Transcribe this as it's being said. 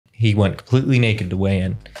he went completely naked to weigh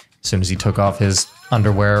in. As soon as he took off his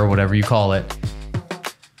underwear or whatever you call it,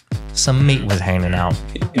 some meat was hanging out.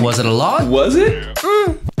 Was it a lot? Was it?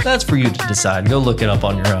 That's for you to decide. Go look it up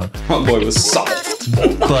on your own. My boy was soft.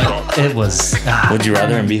 But it was... Would you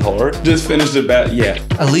rather him be hard? Just finished it back. Yeah.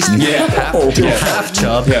 At least half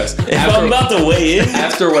chub. Yes. If I'm about to weigh in.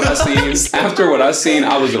 After what I seen,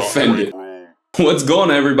 I was offended. What's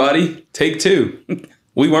going on, everybody? Take 2.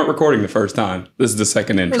 We weren't recording the first time. This is the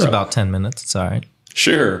second intro. It was about 10 minutes. It's all right.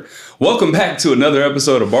 Sure. Welcome back to another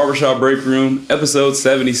episode of Barbershop Breakroom, episode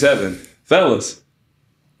 77. Fellas,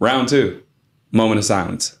 round 2. Moment of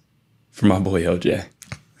silence for my boy OJ.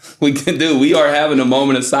 We are having a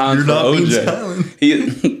moment of silence for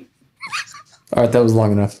OJ. All right, that was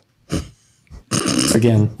long enough.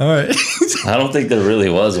 Again. All right. I don't think there really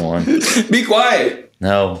was one. Be quiet.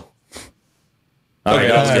 No. All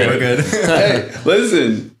right, we're good. Hey,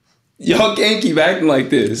 listen. Y'all can't keep acting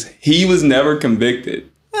like this. He was never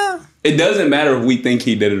convicted. Yeah. It doesn't matter if we think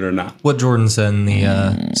he did it or not. What Jordan said in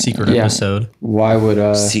the secret episode. Why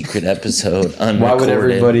would secret episode unrecorded? Why would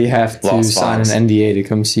everybody have to Lost sign Fox. an NDA to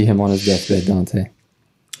come see him on his deathbed, Dontea?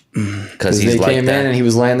 Because he's they like came that. in and he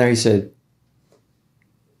was laying there. He said,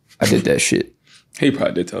 "I did that shit." He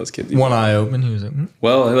probably did tell his kids. One eye open. He was like,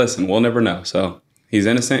 Well, listen, we'll never know. So he's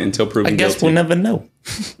innocent until proven I guess guilty. we'll never know.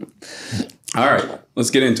 All right, let's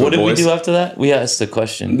get into What it, did we boys. do after that? We asked the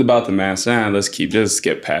question. About the Masters. Let's just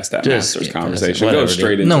skip past that Just Masters skip past conversation. it. Go Whatever,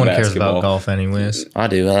 straight into no one basketball. cares about golf anyways. I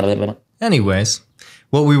do. Anyways,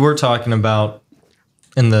 what we were talking about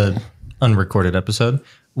in the unrecorded episode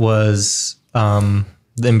was the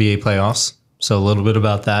NBA playoffs. So a little bit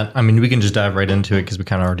about that. I mean, we can just dive right into it because we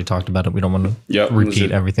kind of already talked about it. We don't want to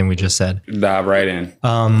repeat everything we just said. Dive right in.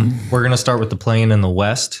 We're going to start with the play-in in the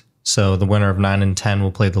West. So the winner of 9 and 10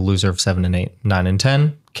 will play the loser of 7 and 8. 9 and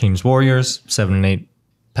 10, Kings Warriors. 7 and 8,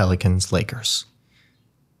 Pelicans Lakers.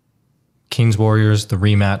 Kings Warriors, the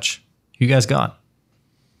rematch. Who you guys got?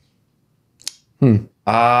 You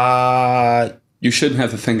shouldn't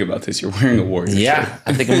have to think about this. You're wearing a Warriors shirt. Yeah,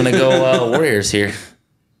 I think I'm going to go Warriors here.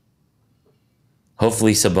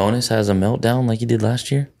 Hopefully Sabonis has a meltdown like he did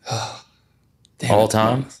last year. All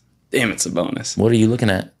time. Damn, it's a bonus. What are you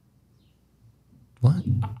looking at? What?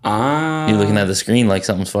 You're looking at the screen like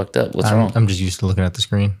something's fucked up. What's wrong? I'm just used to looking at the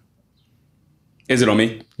screen. Is it on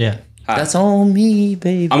me? Yeah. That's on me,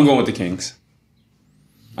 baby. I'm going with the Kings.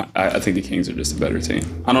 I think the Kings are just a better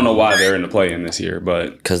team. I don't know why they're in the play-in this year,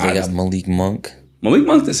 but... Because they got Malik Monk. Malik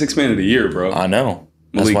Monk's the 6th man of the year, bro. I know.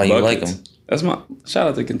 That's Malik why you buckets. like him. That's my... Shout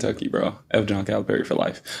out to Kentucky, bro. F. John Calipari for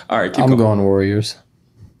life. All right, keep I'm going. going Warriors.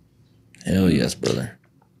 Hell yes, brother.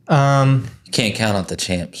 You can't count out the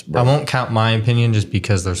champs, bro. I won't count my opinion just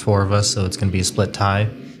because there's 4 of us, so it's going to be a split tie.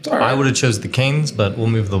 All right. I would have chose the Kings, but we'll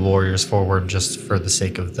move the Warriors forward just for the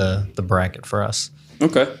sake of the bracket for us.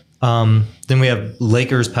 Okay. Then we have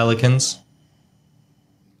Lakers Pelicans.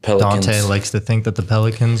 Dontea likes to think that the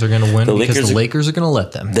Pelicans are going to win because the Lakers are going to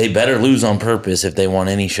let them. They better lose on purpose if they want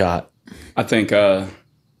any shot. I think they're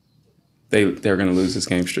going to lose this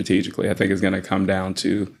game strategically. I think it's going to come down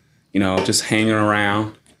to, just hanging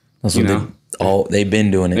around. That's what they've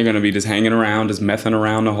been doing They're it. going to be just hanging around, just messing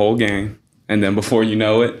around the whole game. And then before you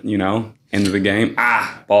know it, end of the game,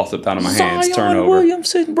 ball slipped out of my hands, turnover.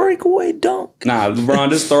 Williamson breakaway dunk. Nah, LeBron,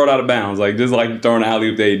 just throw it out of bounds. Just like throwing an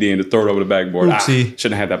alley-oop to AD and just throw it over the backboard. Oopsie.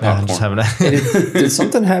 Shouldn't have had that Yeah, popcorn. just having Did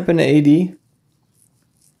something happen to AD?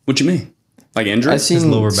 What you mean? Like injury? I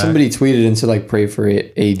seen lower back. somebody tweeted and said like pray for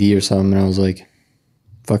AD or something, and I was like,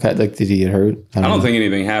 "Fuck, did he get hurt?" I don't think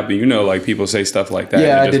anything happened. Like people say stuff like that. Yeah,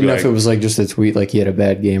 and I just didn't be know if it was like just a tweet, like he had a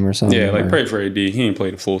bad game or something. Yeah, like or, pray for AD. He ain't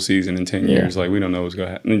played a full season in 10 years. Like we don't know what's going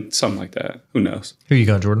to happen. Something like that. Who knows? Who you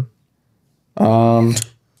got, Jordan? Yeah,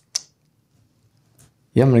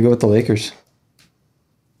 I'm gonna go with the Lakers.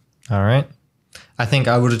 All right. I think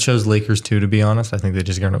I would have chose Lakers too, to be honest. I think they're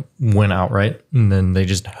just going to win outright, and then they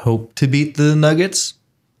just hope to beat the Nuggets.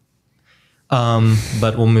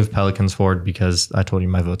 But we'll move Pelicans forward because I told you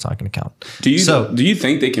my vote's not going to count. Do you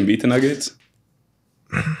think they can beat the Nuggets?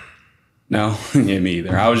 No, yeah, me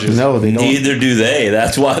either. I was just No, they don't. Neither do they.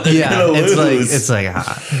 That's why they're gonna lose. it's like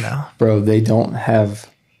no. Bro, they don't have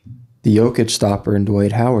the Jokic stopper and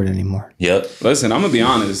Dwight Howard anymore. Yep. Listen, I'm gonna be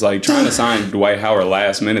honest. Like trying to sign Dwight Howard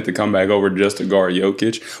last minute to come back over just to guard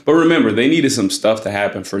Jokic. But remember, they needed some stuff to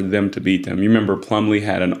happen for them to beat them. You remember Plumlee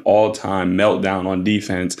had an all-time meltdown on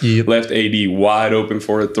defense. Yep. Left AD wide open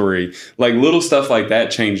for a 3. Like little stuff like that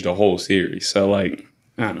changed the whole series. So like,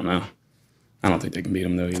 I don't know. I don't think they can beat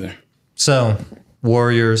them though either. So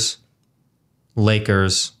Warriors,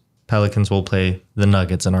 Lakers, Pelicans will play the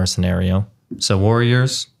Nuggets in our scenario. So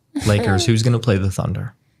Warriors, Lakers. Who's going to play the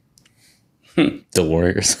Thunder? The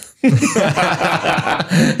Warriors.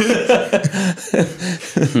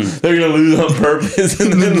 They're gonna lose on purpose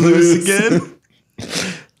and then lose again.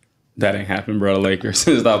 That ain't happening, bro. The Lakers.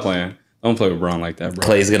 Stop playing. Don't play with Braun like that, bro.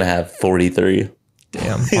 Clay's gonna have 43.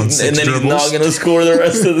 Damn. And then he's not gonna score the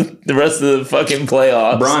rest of the fucking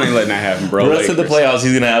playoffs. Braun ain't letting that happen, bro. The rest of the playoffs,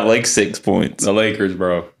 he's gonna have like 6 points. The Lakers,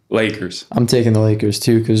 bro. Lakers. I'm taking the Lakers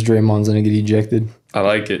too because Draymond's gonna get ejected. I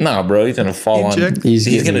like it. Nah, bro, he's gonna fall on. He's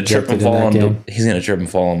gonna trip and ejected fall in on. that game. He's gonna trip and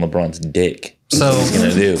fall on LeBron's dick. So That's what he's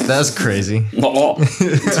gonna do. that's crazy. Oh,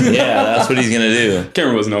 Yeah, that's what he's gonna do.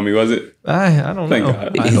 Cameron wasn't on me, was it? I don't Thank know.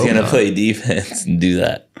 God. I He's hope gonna not. play defense and do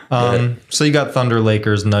that. So you got Thunder,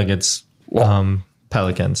 Lakers, Nuggets,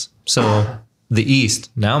 Pelicans. So the East,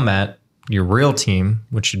 now Matt, your real team,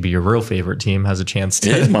 which should be your real favorite team, has a chance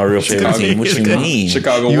It is to. my real favorite team. What you mean?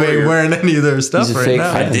 Chicago You Warriors. ain't wearing any of their stuff He's a right fake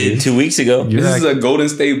now. fan. I did 2 weeks ago. You're This is a Golden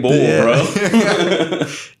State Bull, bro.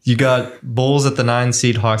 You got Bulls at the 9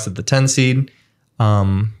 seed, Hawks at the 10 seed.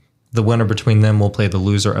 The winner between them will play the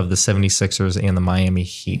loser of the 76ers and the Miami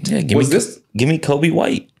Heat. Yeah, give me Kobe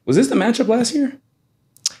White. Was this the matchup last year?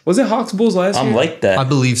 Was it Hawks Bulls last year? I'm like I that.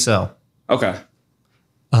 believe so. Okay.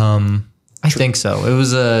 I think so. It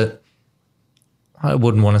was I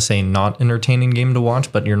wouldn't want to say not entertaining game to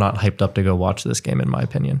watch, but you're not hyped up to go watch this game, in my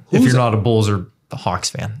opinion. If you're not a Bulls or the Hawks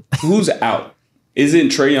fan. Who's out? Isn't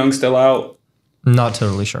Trae Young still out? Not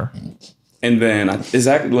totally sure. And then is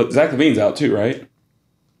Zach Levine's out too, right?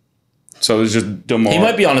 So it's just DeMar. He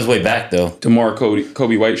might be on his way back though. DeMar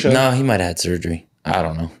Kobe White show? No, he might have had surgery. I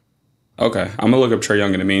don't know. Okay. I'm going to look up Trae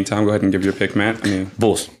Young in the meantime. Go ahead and give your pick, Matt.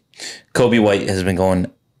 Bulls. Kobe White has been going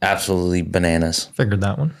absolutely bananas. Figured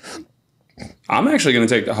that one. I'm actually going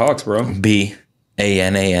to take the Hawks, bro. Bananas.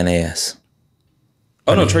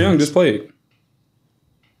 Oh, no. Trae Young just played.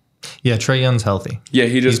 Yeah, Trae Young's healthy. Yeah,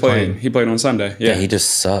 he just played. playing. He played on Sunday. Yeah, Yeah. he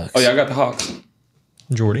just sucks. Oh, yeah, I got the Hawks.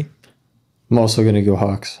 Jordy. I'm also gonna go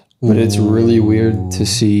Hawks, but it's really weird to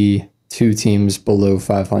see 2 teams below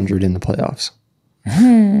 500 in the playoffs.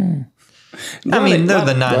 I mean, they're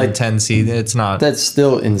the 9 and 10 seed. It's not. That's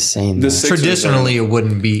still insane. The though. Sixers Traditionally, it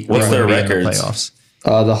wouldn't be. What's they their wouldn't be in the records?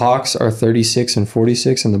 playoffs. The Hawks are 36 and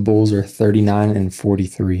 46, and the Bulls are 39 and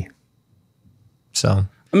 43. So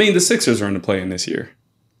I mean, the Sixers are in the play-in this year.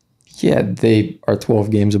 Yeah, they are 12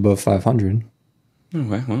 games above 500.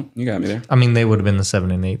 Okay, well, you got me there. I mean, they would have been the 7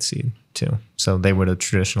 and 8 seed too. So they would have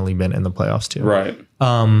traditionally been in the playoffs too. Right.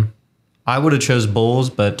 I would have chose Bulls,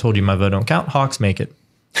 but told you my vote don't count. Hawks make it.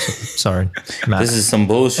 Sorry, Matt. This is some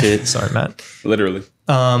bullshit. Sorry, Matt. Literally.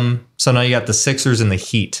 So now you got the Sixers and the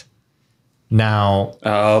Heat. Now,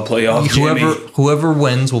 Playoff Jimmy. whoever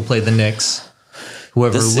wins will play the Knicks.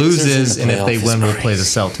 Whoever The Sixers loses, in the and if they playoff win, is will play the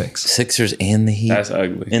crazy. Celtics. Sixers and the Heat That's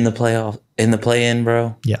ugly. in the playoff, in the play-in,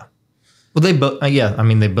 bro. Yeah. Well, they both. Yeah, I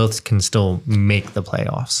mean, they both can still make the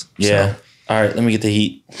playoffs. Yeah. All right, let me get the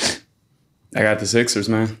Heat. I got the Sixers,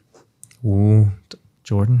 man. So, ooh,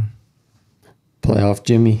 Jordan. Playoff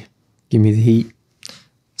Jimmy. Give me the Heat.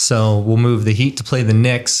 So we'll move the Heat to play the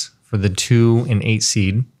Knicks for the 2 and 8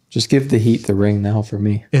 seed. Just give the Heat the ring now for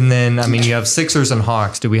me. And then, I mean, you have Sixers and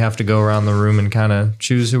Hawks. Do we have to go around the room and kind of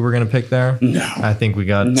choose who we're going to pick there? No. I think we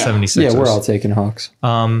got 76ers. Yeah, we're all taking Hawks.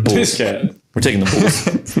 This cat. We're taking the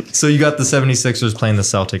Bulls. So you got the 76ers playing the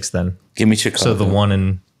Celtics then. Give me Chicago. So the 1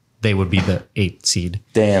 and they would be the 8 seed.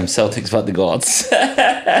 Damn, Celtics about to go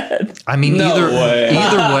outside. I mean, No way.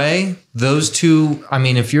 either way, those two, I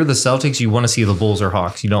mean, if you're the Celtics, you want to see the Bulls or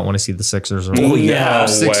Hawks. You don't want to see the Sixers or No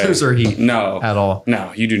Sixers way. or Heat No. at all.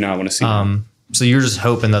 No, you do not want to see them. So you're just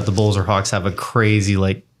hoping that the Bulls or Hawks have a crazy,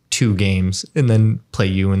 like, 2 games and then play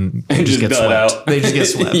you and they just get dud swept. out. They just get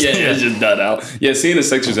swept. Yeah, it's just dud out. Yeah, seeing the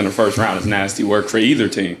Sixers in the first round is nasty work for either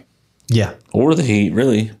team. Yeah. Or the Heat,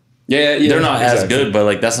 really. Yeah, They're not as exactly. good, but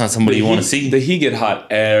like that's not somebody you want to see. The Heat get hot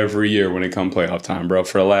every year when it come playoff time, bro.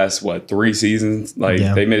 For the last, 3 seasons? Like,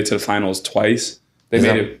 Yeah. they made it to the finals twice. They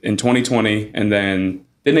made it in 2020, and then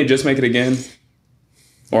didn't they just make it again?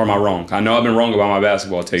 Or am I wrong? I know I've been wrong about my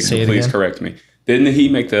basketball takes, so Say it please again. correct me. Didn't the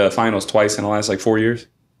Heat make the finals twice in the last, 4 years?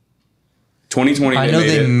 2020, I know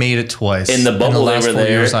they made it twice. In the bubble, last they were 4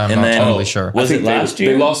 there, years, I'm and not then- totally sure. Was I it think last they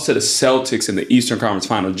year? lost to the Celtics in the Eastern Conference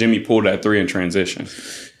Finals. Jimmy pulled that 3 in transition.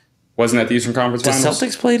 Wasn't that the Eastern Conference The Finals?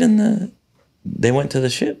 Celtics played in the. They went to the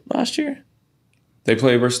ship last year. They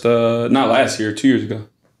played versus not last year, 2 years ago.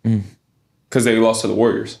 Because they lost to the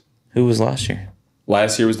Warriors. Who was last year?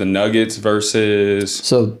 Last year was the Nuggets versus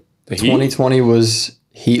So the Heat. 2020 was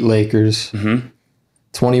Heat Lakers.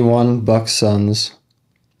 21 Bucks Suns.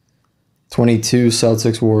 22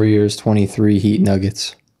 Celtics Warriors. 23 Heat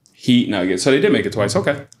Nuggets. Heat Nuggets. So they did make it twice.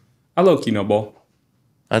 Okay. I low-key know ball.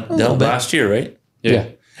 That was last year, right? Yeah.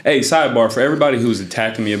 Hey, sidebar for everybody who's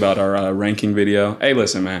attacking me about our ranking video. Hey,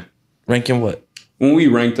 listen, man. Ranking what? When we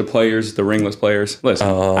ranked the players, the ringless players, listen,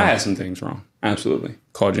 I had some things wrong. Absolutely.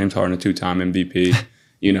 Called James Harden a 2-time MVP.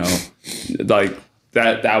 You know, like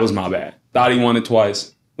that was my bad. Thought he won it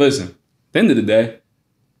twice. Listen, at the end of the day,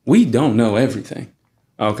 we don't know everything.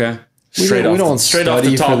 Okay? Straight off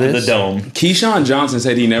the top of the dome. Keyshawn Johnson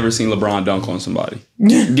said he never seen LeBron dunk on somebody.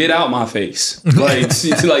 Get out my face. Like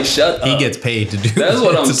shut up. He gets paid to do that. That's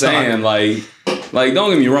what I'm saying. Like, don't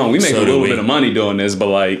get me wrong. We make a little bit of money doing this, but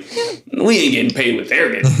like, we ain't getting paid what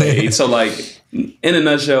they're getting paid. So like, in a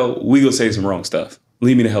nutshell, we gonna say some wrong stuff.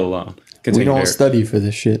 Leave me the hell alone. We don't study for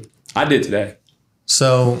this shit. I did today.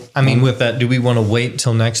 So, I mean, with that, do we want to wait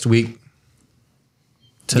till next week?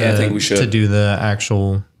 I think we should. To do the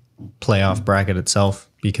actual playoff bracket itself,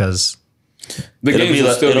 because the games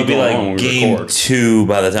will still be going on when we game record. 2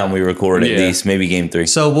 by the time we record, at least. Maybe game 3.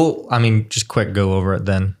 So, just quick go over it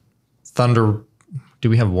then. Thunder, do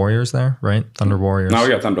we have Warriors there, right? Thunder Warriors. No, we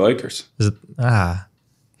got Thunder Lakers. Is it? I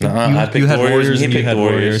picked You had Warriors and you had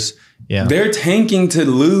Warriors. Yeah. They're tanking to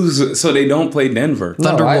lose so they don't play Denver.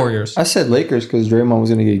 Thunder Warriors. I said Lakers because Draymond was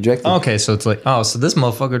going to get ejected. Okay, so it's like, so this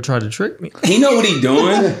motherfucker tried to trick me. He know what he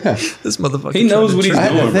doing. This motherfucker. He knows what he's I had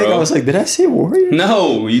to doing, think. bro. I was like, did I say Warriors?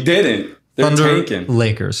 No, you didn't. They're Thunder tanking.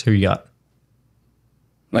 Lakers. Who you got?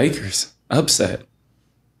 Lakers. Upset.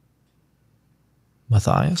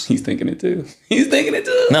 Matthias. He's thinking it too.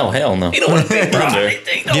 No, hell no. He don't want to think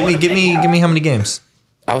Thunder. Give me how many games?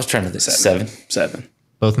 I was trying to think. 7. 7.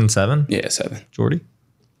 Both in 7. Yeah, 7. Jordy.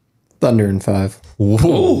 Thunder in 5. Ooh.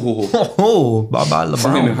 Oh, bye bye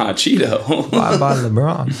Flaming LeBron. hot Cheeto. Bye bye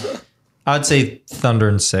LeBron. I'd say Thunder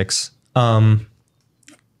in 6. Then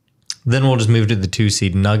we'll just move to the 2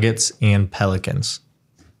 seed, Nuggets and Pelicans.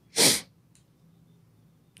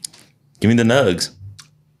 Give me the Nugs.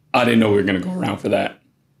 I didn't know we were going to go around for that.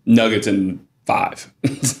 Nuggets in 5.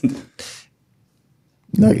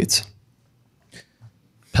 Nuggets.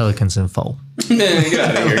 Pelicans in 4. Man, get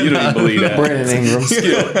out of here. You don't even believe that. Brandon Ingram.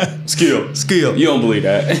 Skill. You don't believe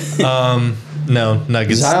that. No,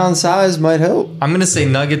 Nuggets. Zion size might help. I'm going to say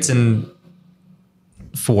Nuggets in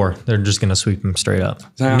 4. They're just going to sweep them straight up.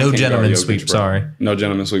 Zion No can't gentleman guard Jokic, sweep, bro. sorry. No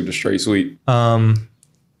gentleman sweep, just straight sweep.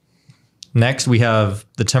 Next, we have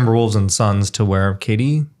the Timberwolves and Suns, to where,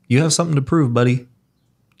 Katie, you have something to prove, buddy.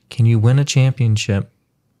 Can you win a championship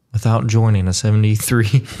without joining a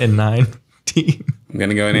 73-9 team? I'm going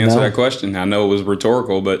to go ahead and answer that question. I know it was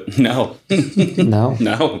rhetorical, but no. No.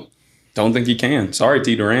 No. Don't think you can. Sorry,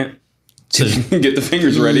 T. Durant. So, Get the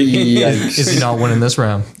fingers ready. is he not winning this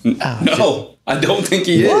round? No, I don't think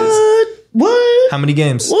he is. What? How many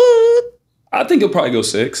games? What? I think he'll probably go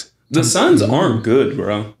 6. The Suns aren't good,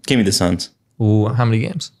 bro. Give me the Suns. Ooh, how many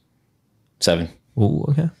games? 7. Ooh,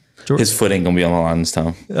 okay. George. His foot ain't gonna be on the line this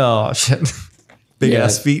time. Oh shit! Big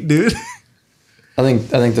ass feet, dude. I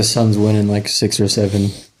think the Suns win in like 6 or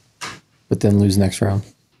 7, but then lose next round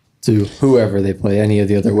to whoever they play. Any of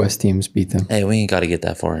the other West teams beat them. Hey, we ain't got to get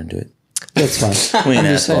that far into it. That's fine. We ain't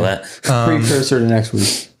I'm asked just all saying. that. Precursor to next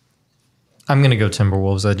week. I'm gonna go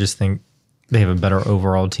Timberwolves. I just think they have a better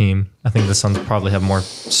overall team. I think the Suns probably have more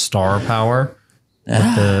star power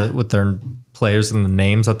with their players and the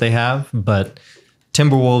names that they have. But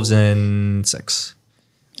Timberwolves in 6.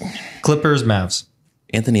 Clippers, Mavs.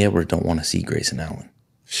 Anthony Edwards don't want to see Grayson Allen.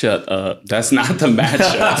 Shut up. That's not the matchup.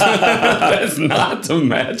 That's not the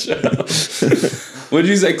matchup. What did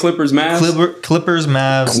you say? Clippers, Mavs? Clippers,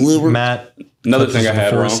 Mavs. Matt. Another Clippers thing I were the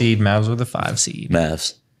had 4 wrong. seed. Mavs were the 5 seed.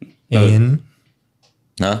 Mavs. In.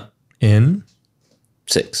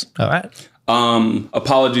 6. All right.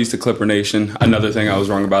 Apologies to Clipper Nation. Another thing I was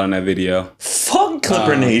wrong about in that video. Fuck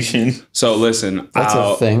Clipper Nation. So listen, That's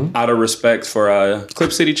a thing. Out of respect for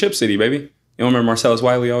Clip City, Chip City, baby. You don't remember Marcellus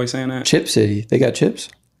Wiley always saying that? Chip City. They got chips.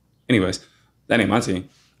 Anyways, that ain't my team.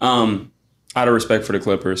 Out of respect for the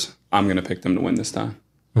Clippers, I'm gonna pick them to win this time.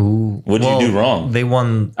 Ooh. What'd you do wrong? They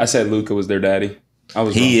won. I said Luka was their daddy. I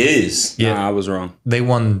was wrong. He is. Yeah. Nah, I was wrong. They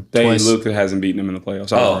won twice. Luka hasn't beaten him in the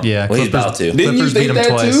playoffs. I was wrong. Yeah. Well, he's about to. Didn't you Clippers beat think him that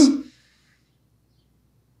twice. too?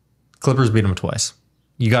 Clippers beat them twice.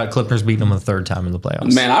 You got Clippers beating them a 3rd time in the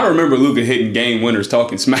playoffs. Man, I remember Luka hitting game winners,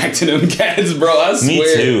 talking smack to them cats, bro. I swear.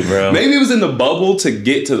 Me too, bro. Maybe it was in the bubble to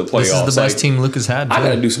get to the playoffs. This is the best team Luka's had. I too.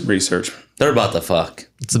 gotta do some research. They're about to fuck.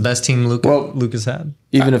 It's the best team Luka's had.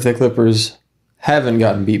 Even if the Clippers haven't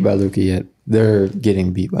gotten beat by Luka yet, they're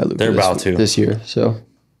getting beat by Luka. They're about to. This year. So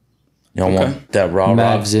You don't want that rah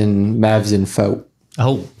Mavs in foul.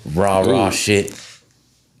 Oh, rah shit.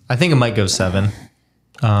 I think it might go 7.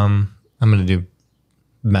 I'm gonna do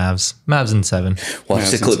Mavs in 7. Watch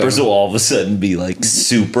Mavs the in Clippers 7. will all of a sudden be like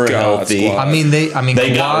super God, healthy. squad. I mean, they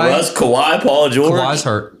They got Kawhi, Russ, Kawhi, Paul George. Kawhi's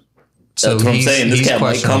hurt. So That's what I'm saying. This he's cat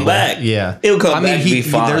might come questionable. back. Yeah. He'll come back and be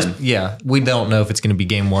fine. We don't know if it's going to be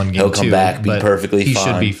game 1, game 2. He'll come back, be but perfectly he fine.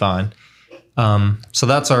 should be fine. So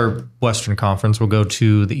that's our Western Conference. We'll go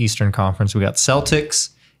to the Eastern Conference. We got Celtics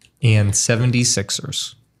and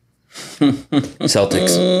 76ers.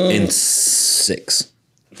 Celtics in 6.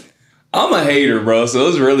 I'm a hater, bro. So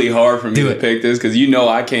it's really hard for me Do to it. pick this because you know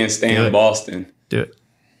I can't Do stand it. Boston. Do it.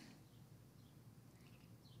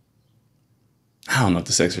 I don't know if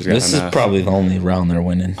the Sixers got This enough. is probably the only round they're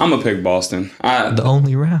winning. I'm gonna pick Boston. The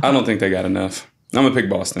only round. I don't think they got enough. I'm gonna pick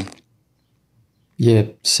Boston. Yeah,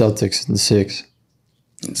 Celtics in 6.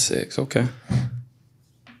 In 6, okay.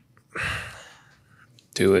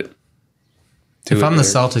 Do it. If I'm the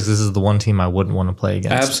Celtics, this is the one team I wouldn't want to play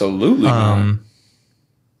against. Absolutely. not.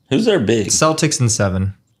 Who's their big? Celtics in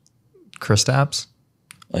 7. Kristaps.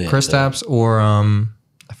 Oh, yeah, Kristaps or I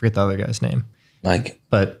forget the other guy's name. Like,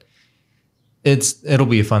 But it'll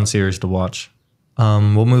be a fun series to watch.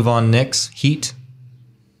 We'll move on. Knicks, Heat.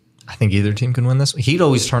 I think either team can win this. Heat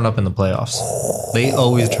always turn up in the playoffs. They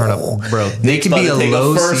always turn up, bro. They can be a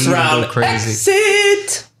low first seed and round go crazy.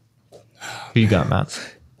 exit. Who you got, Matt?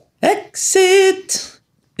 Exit.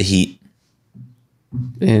 The Heat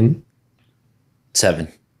In 7.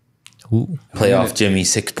 Ooh. Playoff Jimmy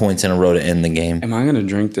 6 points in a row to end the game. Am I gonna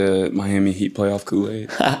drink the Miami Heat playoff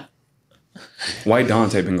Kool-Aid? White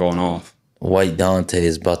Dante been going off. White Dante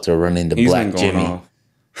is about to run into He's Black been going Jimmy. off.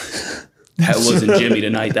 That wasn't Jimmy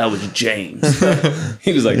tonight. That was James.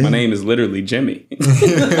 He was like, my name is literally Jimmy.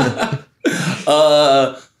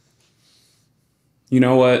 You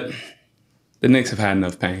know what? The Knicks have had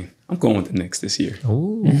enough pain. I'm going with the Knicks this year.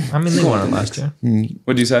 Ooh. I mean, they won it last year.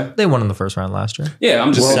 What'd you say? They won in the first round last year. Yeah,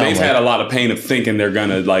 I'm just saying Well, they've had a lot of pain of thinking they're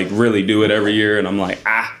gonna like really do it every year, and I'm like,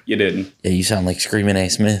 you didn't. Yeah, you sound like Screaming A.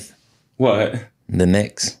 Smith. What? The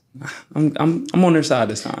Knicks. I'm on their side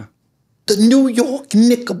this time. The New York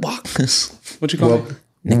Knickerbockers. What you call well,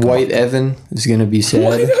 me? White Evan is going to be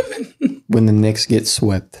sad when the Knicks get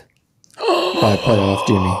swept by playoff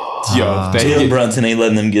Jimmy. Yo, if they Jalen get, Brunson ain't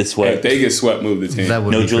letting them get if swept. they get swept, move the team. That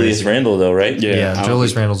would No be Julius crazy. Randle, though, right? Yeah, I don't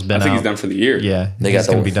Julius think- Randle's been I think out. he's done for the year. Yeah, They he's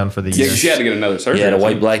got going the- to be done for the Yeah, year. 'cause she had to get another surgery. Yeah, the or white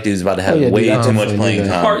something. black dude's about to have Oh, yeah, dude, way I too much definitely playing knew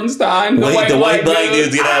that. time. Hartenstein. The Wait, the white black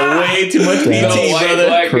dude's gonna have way too much The PT, white brother.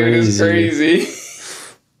 black dude is Crazy. crazy.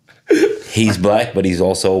 He's black, but he's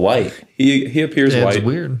also white. He appears Yeah, white. it's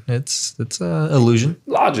weird. It's illusion.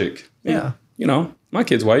 Logic. Yeah. You know, my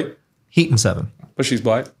kid's white, Heat in 7. but she's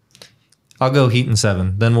black. I'll go Heat in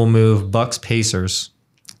 7. Then we'll move Bucks Pacers.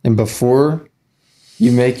 And before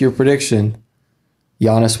you make your prediction,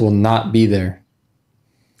 Giannis will not be there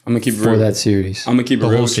I'm gonna keep it for real. that series. I'm gonna keep it The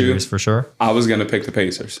real whole with you. series for sure. I was gonna pick the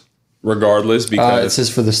Pacers, regardless, It because says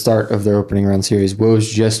for the start of their opening round series.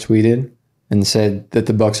 Woj just tweeted and said that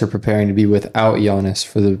the Bucks are preparing to be without Giannis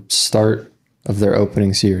for the start of their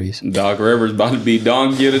opening series. Doc Rivers about to be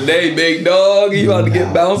donkey of the day, big dog. He about to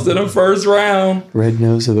get bounced in the first round. Red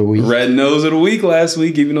nose of the week. Red nose of the week last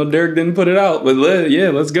week, even though Derrick didn't put it out. But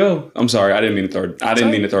let's go. I'm sorry, I didn't mean to throw. I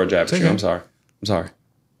didn't mean to throw a jab at you. okay. I'm sorry.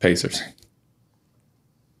 Pacers.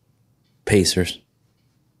 Pacers.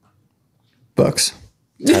 Bucks.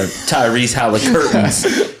 Tyrese Halliburton's.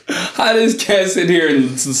 How does cat sit here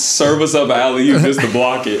and serve us up an alley-oop just to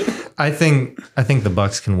block it? I think the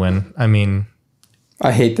Bucks can win. I mean,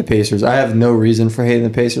 I hate the Pacers. I have no reason for hating the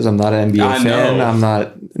Pacers. I'm not an NBA I fan. know. I'm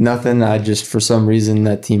not nothing. I just, for some reason,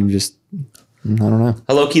 that team just, I don't know.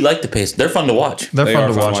 I low-key like the Pacers. They're fun to watch. they're They fun are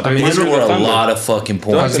to fun to watch. watch. I mean, They These these Thunder. are, were a Thunder. lot of fucking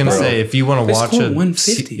points. I was gonna Bro. say if you want They to watch scored a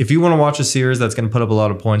 150. if you want to watch a series that's going to put up a lot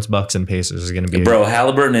of points, Bucks and Pacers is going to be Bro,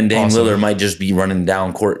 Halliburton and Dame Awesome. Lillard might just be running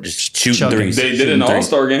down court, just shooting Chucking. threes. They did shooting in the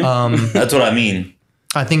threes. All-Star game. That's what I mean.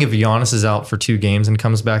 I think if Giannis is out for 2 games and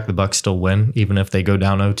comes back, the Bucks still win, even if they go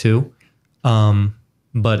down 0-2.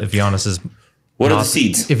 But if Giannis is What are not- the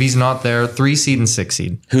seeds? If he's not there, 3 seed and 6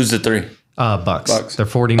 seed. Who's the 3? Bucks. Bucks. They're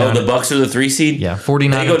 49. Oh, the Bucks are the 3 seed? Yeah,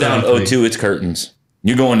 49. They go down and 33. 0-2, it's curtains.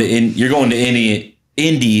 You're going to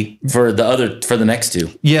Indy for the next 2.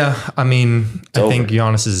 Yeah, I mean, I over. think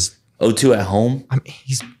Giannis is. 0-2 at home. I mean,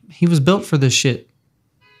 he was built for this shit.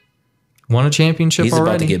 Won a championship He's about to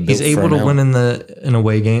already. get built He's able for to now. win in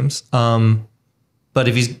away games. But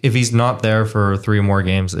if he's not there for 3 more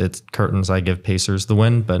games, it's curtains. I give Pacers the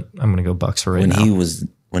win, but I'm gonna go Bucks for right now.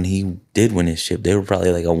 When he did win his ship, they were probably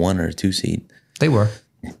like a 1 or a 2 seed. They were.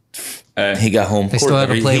 He got home court. still had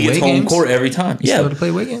to play he gets away home games? court every time. They still had to play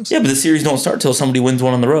away games. Yeah, but the series don't start till somebody wins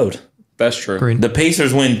one on the road. That's true. Agreed. The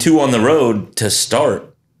Pacers win 2 on the road to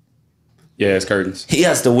start. Yeah, it's curtains. He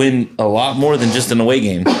has to win a lot more than just an away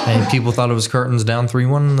game. And people thought it was curtains down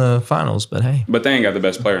 3-1 in the finals, but hey. But they ain't got the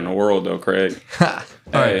best player in the world, though, Craig.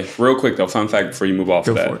 Hey, real quick, though, fun fact before you move off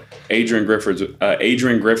of Go for that. it.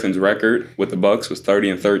 Adrian Griffin's record with the Bucks was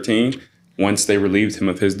 30-13. Once they relieved him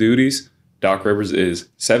of his duties, Doc Rivers is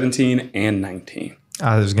 17-19.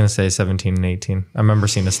 I was going to say 17 and 18. I remember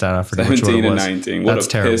seeing a stat. I forget which one it 17 and was. 19. What That's a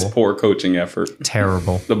terrible. piss poor coaching effort.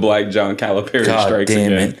 Terrible. The Black John Calipari God strikes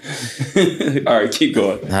damn again. All right, keep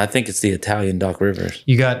going. I think it's the Italian Doc Rivers.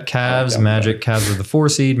 You got Cavs, Magic. Cavs are the 4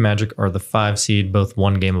 seed. Magic are the 5 seed, both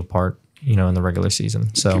 1 game apart, in the regular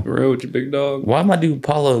season. So Keep it real with your big dog. Why my dude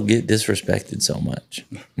Paulo get disrespected so much?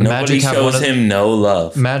 Nobody Magic have shows one of- him no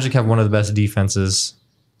love. Magic have one of the best defenses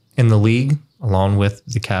in the league, along with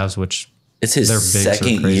the Cavs, which It's his Their bigs are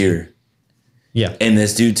second crazy. year. yeah, And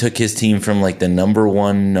this dude took his team from like the number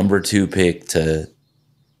 1, number 2 pick to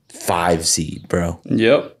 5 seed, bro.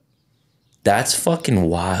 Yep. That's fucking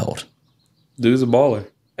wild. Dude's a baller.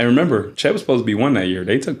 And remember, Chet was supposed to be 1 that year.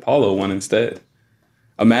 They took Paulo 1 instead.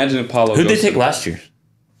 Imagine if Paulo Who'd they goes take to last year?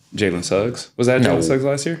 Jalen Suggs. Was that No. Jalen Suggs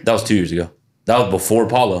last year? That was 2 years ago. That was before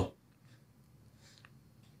Paulo.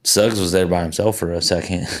 Suggs was there by himself for a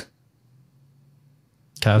second.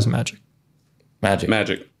 Cavs, Magic.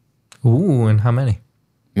 Magic. Ooh, and how many?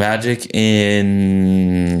 Magic in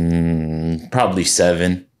probably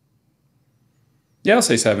 7. Yeah, I'll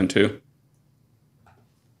say 7 too.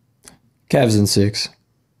 Cavs in 6.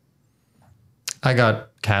 I got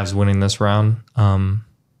Cavs winning this round.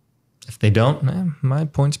 If they don't, my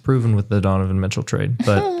point's proven with the Donovan Mitchell trade.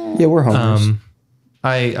 But Yeah, we're homers.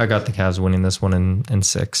 I got the Cavs winning this one in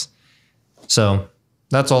 6. So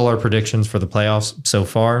that's all our predictions for the playoffs so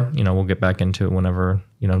far. We'll get back into it whenever,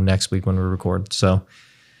 next week when we record. So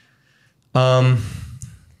I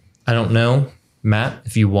don't know, Matt,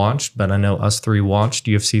 if you watched, but I know us 3 watched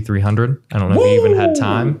UFC 300. I don't know if you even had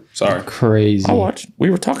time. Sorry. Crazy. I watched. We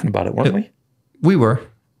were talking about it, weren't we? We were.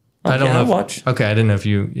 I don't Okay, know. I if- watched. Okay, I didn't know if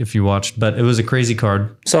you watched, but it was a crazy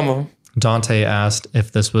card. Some of them. Dontea asked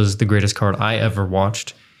if this was the greatest card I ever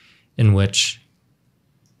watched, in which,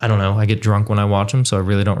 I don't know, I get drunk when I watch them, so I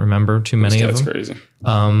really don't remember too many of That's them crazy.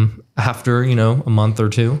 after, a month or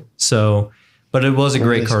two. So, but it was a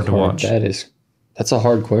great card to watch. That's a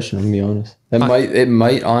hard question, I'm gonna be honest. It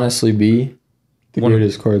might honestly be the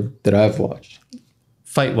greatest card that I've watched.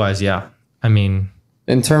 Fight-wise, yeah. I mean,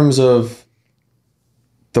 In terms of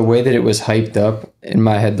the way that it was hyped up, in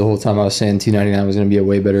my head the whole time I was saying 299 was gonna be a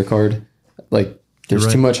way better card. Like there's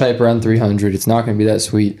right. too much hype around 300. It's not gonna be that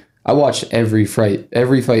sweet. I watched every fight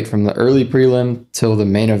from the early prelim till the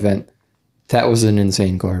main event. That was an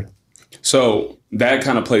insane card. So that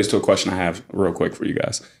kind of plays to a question I have real quick for you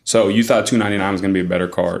guys. So you thought 299 was going to be a better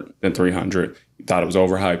card than 300. You thought it was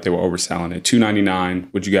overhyped. They were overselling it. 299,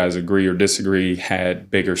 would you guys agree or disagree,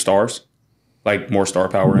 had bigger stars? Like more star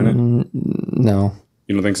power in it? No.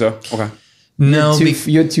 You don't think so? Okay. no,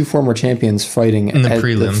 You had 2 former champions fighting In the at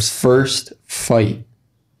prelims. The first fight.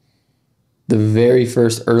 The very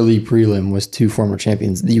first early prelim was 2 former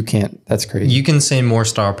champions. You can't. That's crazy. you can say more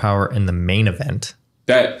star power in the main event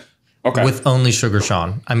Okay. with only Sugar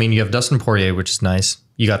Sean. I mean, you have Dustin Poirier, which is nice.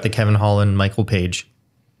 You got the Kevin Holland, Michael Page.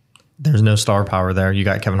 There's no star power there. You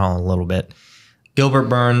got Kevin Holland a little bit. Gilbert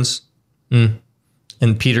Burns,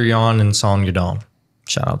 and Peter Yan and Son Yudon.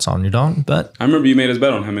 Shout out Son Yudon. But I remember you made us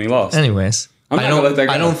bet on him and he lost. anyways, I'm not gonna let that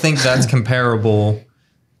go. I don't think that's comparable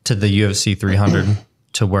to the UFC 300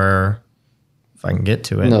 to where, if I can get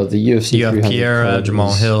to it. No, the UFC. You have 300 Pierre, card Jamal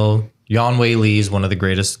was- Hill, Yan Wei Li is one of the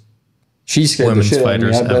greatest. She scared the women's shit out of me.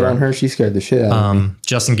 fighters I bet ever. on her. She scared the shit out of me.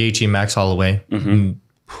 Justin Gaethje, Max Holloway.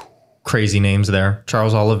 Crazy names there.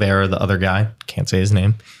 Charles Oliveira, the other guy. Can't say his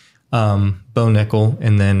name. Bo Nickel,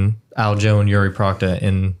 and then Aljo and Yuri Procta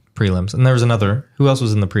in prelims. And there was another. Who else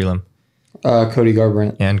was in the prelim? Cody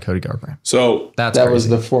Garbrandt. And Cody Garbrandt. So That's That crazy. was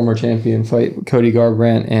the former champion fight. Cody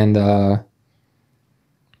Garbrandt and to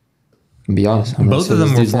be honest, I'm gonna Both say of them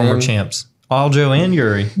this were dude's former name. champs. Aljo and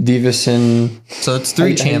Yuri. Divison. So it's 3 How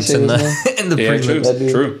you champs say in his the in the yeah, prelim. That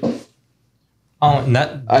dude. true. Oh, and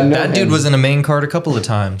that I know dude him. was in a main card a couple of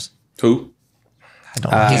times. Who? I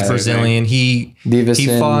don't know. He's Brazilian. He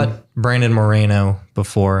Divison. fought Brandon Moreno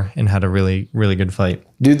before and had a really, really good fight.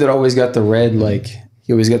 Dude that always got the red,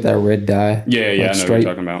 he always got that red dye. Yeah, I know what stripe.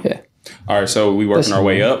 you're talking about. Yeah. All right, so we working That's our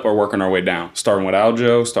way fine. up or working our way down? Starting with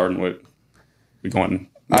Aljo, we going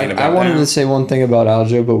main I event wanted down? to say one thing about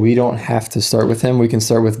Aljo, but we don't have to start with him. We can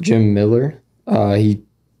start with Jim Miller. He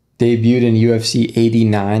debuted in UFC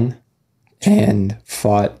 89 and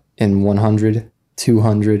fought in 100,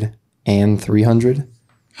 200, and 300.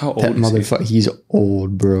 How old That is he? motherfucker, he's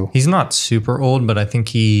old, bro. He's not super old, but I think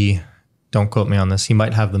he don't quote me on this, he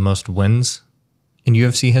might have the most wins in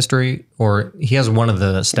UFC history, or he has one of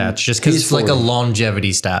the stats just because it's like a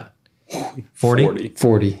longevity stat. 40?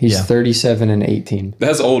 40. He's 37 and 18.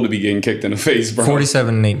 That's old to be getting kicked in the face, bro.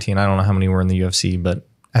 47 and 18. I don't know how many were in the UFC, but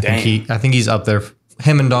I think he's up there.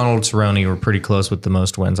 Him and Donald Cerrone were pretty close with the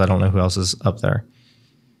most wins. I don't know who else is up there.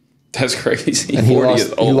 That's crazy. And he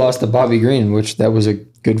lost to Bobby Green, which that was a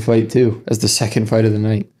good fight too, as the second fight of the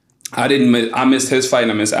night. I missed his fight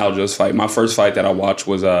and I missed Aljo's fight. My first fight that I watched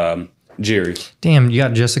was Jerry. Damn, you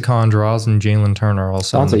got Jessica Andrade and Jalen Turner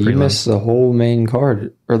also. Dontea, you missed the whole main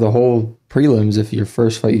card or the whole prelims if your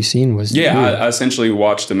first fight you seen was. Yeah, I essentially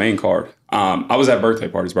watched the main card. I was at birthday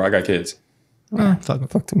parties, bro. I got kids.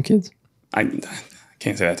 Fuck them kids. I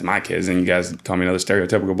can't say that to my kids, and you guys call me another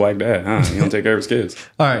stereotypical black dad, huh? You don't take care of his kids.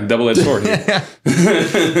 All right. Double-edged sword here.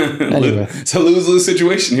 Anyway. It's a lose-lose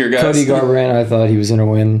situation here, guys. Cody Garbrandt, I thought he was going to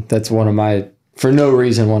win. That's for no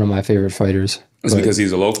reason, one of my favorite fighters. It's because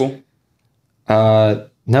he's a local?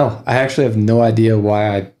 No, I actually have no idea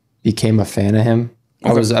why I became a fan of him.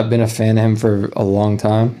 Okay. I've been a fan of him for a long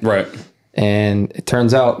time. Right. And it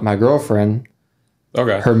turns out my girlfriend,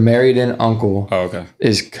 her married-in uncle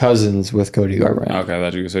is cousins with Cody Garbrandt. Okay, I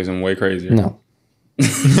thought you could say something way crazier. No.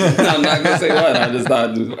 I'm not going to say what. I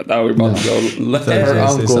thought we were about to go. Her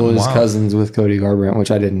uncle is cousins with Cody Garbrandt, which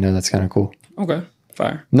I didn't know. That's kind of cool. Okay,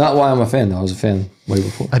 fire. Not why I'm a fan, though. I was a fan way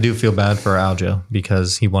before. I do feel bad for Aljo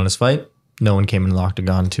because he won his fight. No one came in the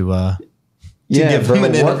octagon to give him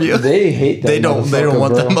an interview. They hate that. They don't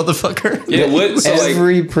want that motherfucker. Yeah,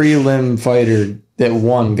 every prelim fighter that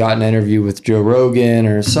won got an interview with Joe Rogan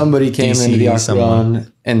or somebody came into the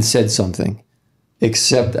octagon and said something.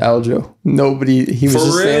 Except Aljo. Nobody. He was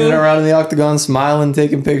just standing around in the octagon, smiling,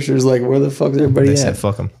 taking pictures. Like, where the fuck's everybody at? They said,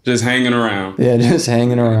 fuck him. Just hanging around. Yeah, just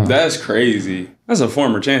hanging around. That's crazy. That's a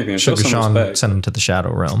former champion. Show some Sean respect. sent him to the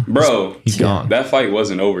Shadow Realm. Bro, he's gone. That fight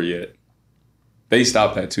wasn't over yet. They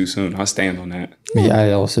stopped that too soon. I stand on that. Yeah,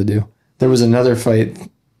 I also do. There was another fight.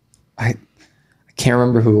 I can't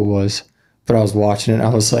remember who it was, but I was watching it. I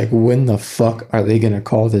was like, when the fuck are they going to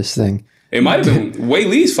call this thing? It might have been. Wei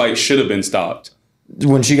Lee's fight should have been stopped.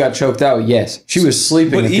 When she got choked out, yes. She was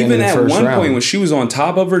sleeping but at the even end of the at first one round. point when she was on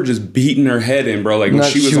top of her, just beating her head in, bro. Like when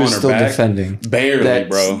she was on her still back. Defending. Barely,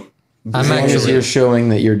 bro. As long as you're showing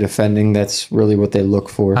that you're defending, that's really what they look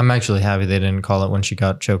for. I'm actually happy they didn't call it when she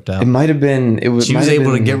got choked out. It might have been. She was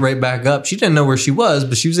able to get right back up. She didn't know where she was,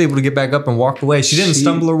 but she was able to get back up and walk away. She didn't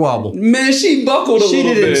stumble or wobble. Man, she buckled a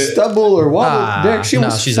little bit. She didn't stumble or wobble. Derrick, she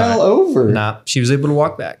almost fell over. Nah, she was able to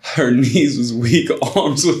walk back. Her knees was weak.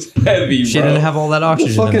 Arms was heavy, She bro. didn't have all that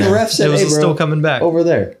oxygen. The fucking ref said, it was hey, bro, still coming back. Over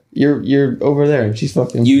there. You're over there, and she's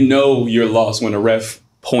fucking. You know you're lost when a ref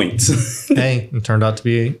points. Hey, it turned out to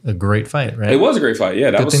be a great fight, right? It was a great fight.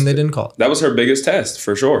 Yeah, Good thing they didn't call it. That was her biggest test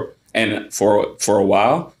for sure. And for a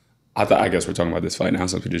while, I guess we're talking about this fight now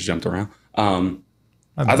since we just jumped around.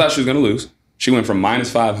 I thought she was going to lose. She went from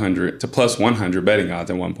minus 500 to plus 100 betting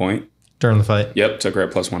odds at one point. During the fight? Yep, took her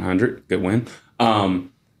at plus 100. Good win. A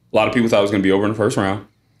lot of people thought it was going to be over in the first round.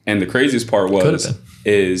 And the craziest part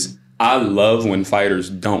is I love when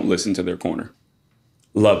fighters don't listen to their corner.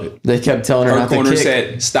 Love it. They kept telling her not to kick. Her corner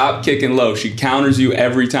said, stop kicking low. She counters you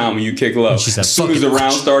every time when you kick low. She said, as soon as the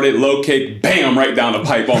round started, low kick, bam, right down the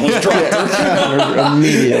pipe, almost dropped her.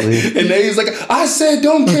 Immediately. And then he's like, I said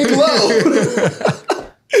don't kick low.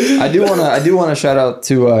 I do want to shout out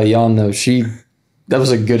to Jan though. That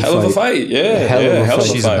was a good hell fight. of a fight. Yeah. Hell of a fight.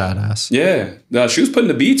 She's a badass. Yeah. She was putting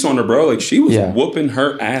the beats on her, bro. Like she was whooping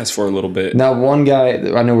her ass for a little bit. Now, one guy,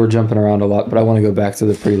 I know we're jumping around a lot, but I want to go back to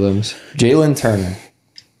the prelims. Jalen Turner.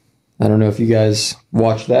 I don't know if you guys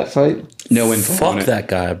watched that fight. No info on Fuck it. that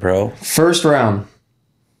guy, bro. First round,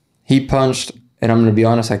 he punched, and I'm going to be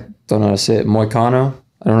honest, I don't know how to say it, Moicano.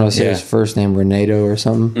 I don't know how to say his first name, Renato or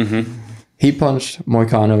something. Mm-hmm. He punched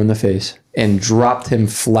Moicano in the face and dropped him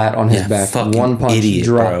flat on his back. One punch, idiot,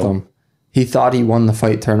 dropped bro. him. He thought he won the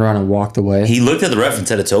fight, turned around and walked away. He looked at the ref and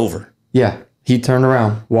said it's over. Yeah, he turned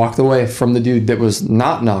around, walked away from the dude that was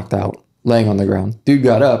not knocked out, laying on the ground. Dude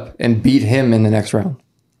got up and beat him in the next round.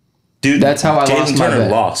 Dude, that's how I lost my bet.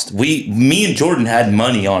 Lost. Me and Jordan had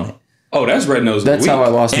money on it. Oh, that's Red Nose. That's how I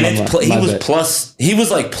lost my bet. He was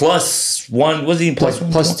like plus one. Was he plus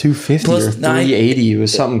 250 plus or 380? It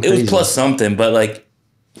was something crazy. It was plus something, but like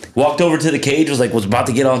Walked over to the cage, was about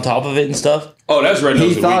to get on top of it and stuff. Oh, that's Red Nose He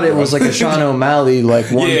of the thought week, it was like a Sean O'Malley, like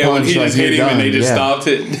one yeah, punch. when he like, just hit you're him and done. they just Yeah. stopped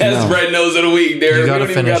it. That's Red Nose of the week, Derrick. We gotta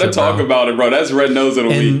don't even finish got to it, talk bro. about it, bro. That's Red Nose of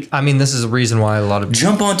the And week. I mean, this is a reason why a lot of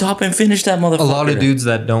Jump on top and finish that motherfucker. a lot of dudes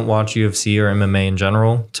that don't watch UFC or MMA in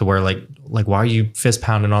general, to where like why are you fist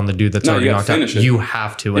pounding on the dude that's No, already you gotta knocked out? finish it. You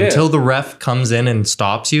have to Yeah. until the ref comes in and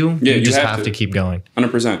stops you. Yeah, you you just have have to. to keep going.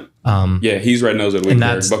 100%. Yeah, he's Red Nose of the week, And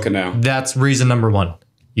Derrick. that's Book it now. that's reason number one.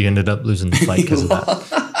 You ended up losing the fight because of that.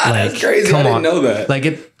 Like, Crazy. I didn't know that. Like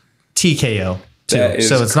it TKO too. That is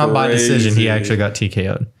So it's not by decision. He crazy. actually got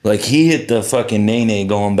TKO'd. Like he hit the fucking nene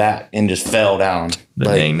going back and just fell down. The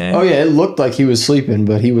Like, dang name. Oh yeah, it looked like he was sleeping,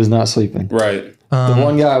 but he was not sleeping. Right. The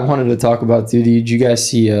one guy I wanted to talk about, dude. Did you guys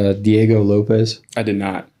see Diego Lopez? I did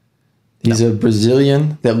not. He's a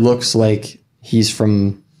Brazilian that looks like he's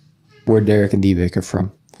from where Derrick and D-Vick are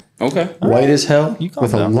from. Okay. White as hell calm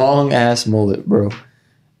with a down. long ass mullet, bro.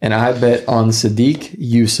 And I bet on Sadiq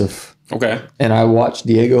Yusuf. Okay. And I watched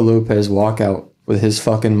Diego Lopez walk out with his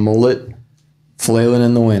fucking mullet flailing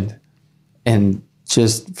in the wind and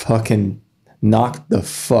just fucking knocked the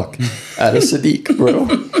fuck out of Sadiq, bro.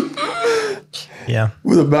 Yeah.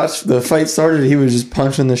 The fight started, he was just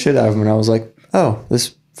punching the shit out of him. And I was like, oh,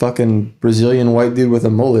 this fucking Brazilian white dude with a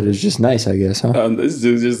mullet is just nice, I guess, huh? This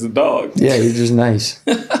dude's just a dog. Yeah, you're just nice.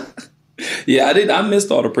 Yeah, I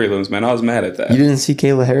missed all the prelims, man. I was mad at that. You didn't see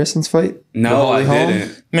Kayla Harrison's fight? No, I The Holly Holm?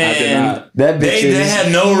 didn't. Man. I did not. That bitch they is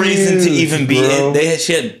had no reason to huge, even be bro. in.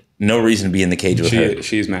 She had no reason to be in the cage with her.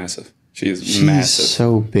 She's massive. She's She's massive.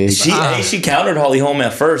 so big. She countered Holly Holm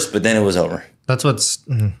at first, but then it was over. That's what's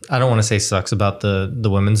I don't want to say sucks about the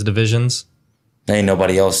women's divisions. There ain't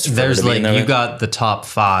nobody else. There's like you got the top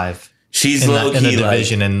 5 she's in, low in the key like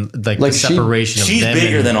division, and like Like the she- separation of she's them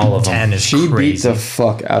bigger and than all of them. 10 is She beat crazy. the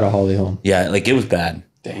fuck out of Holly Holm. yeah, like it was bad.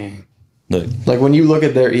 Dang. Look, Like when you look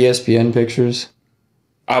at their ESPN pictures,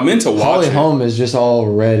 I meant to watch Holly it. Holm is just all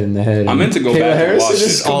red in the head. I meant to go Kayla back and Harrison watch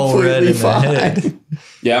is it. All completely red in the fine. head.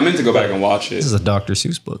 Yeah, I meant to go back and watch it. This is a Dr.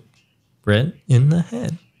 Seuss book. Red in the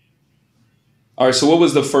head. All right, so what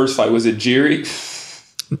was the first fight? Was it Jiri?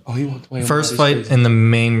 Oh, he walked away. First fight in the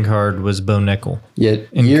main card was Bo Nickel Yet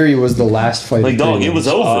Yuri was the last fight. like dog, it was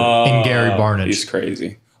over. and Gary Barnage. He's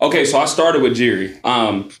crazy. Okay, so I started with Jiri.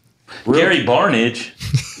 Gary Barnage.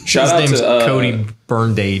 Shout His out name's to Cody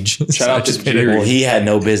Burndage. shout out to Jiri. Well, he had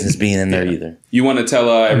no business being in there either. You want to tell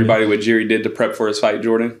everybody what Jiri did to prep for his fight,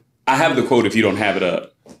 Jordan? I have the quote if you don't have it up.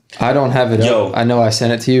 I don't have it Yo. up. I know I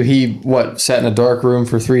sent it to you. He sat in a dark room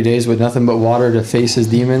for 3 days with nothing but water to face his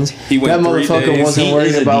demons. He went that 3 motherfucker days. wasn't He worried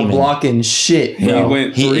is a about demon. blocking shit. He No,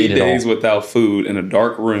 went he 3 ate it days all. without food in a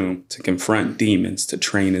dark room to confront demons to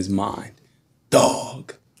train his mind.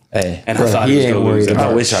 Dog. Hey, And Bro, I thought he he was ain't going to lose. worried that I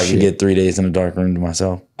about wish I shit. could get 3 days in a dark room to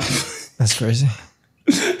myself. That's crazy.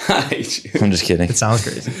 I hate you. I'm just kidding. It sounds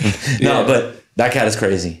crazy. No, but that cat is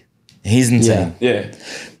crazy. He's insane. Yeah.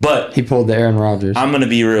 But He pulled the Aaron Rodgers. I'm gonna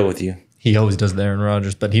be real with you. He always does the Aaron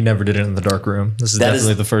Rodgers, but he never did it in the dark room. This is That is-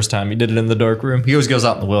 definitely the first time he did it in the dark room. He always goes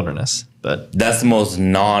out in the wilderness, but That's the most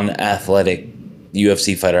non-athletic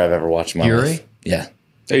UFC fighter I've ever watched in my Yuri? life. Yeah.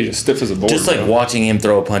 He's just stiff as a board. Just like bro. watching him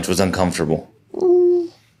throw a punch was uncomfortable.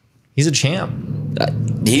 he's a champ.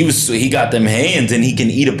 He got them hands and he can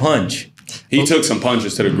eat a punch. He took some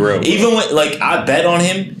punches to the grill. Even when like I bet on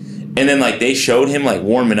him and then like they showed him like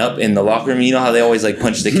warming up in the locker room. You know how they always like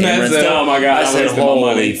punch the camera Man and said, stuff? "Oh my God, I I said, wasted my money."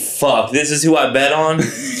 holy fuck, this is who I bet on?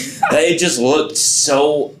 It just looked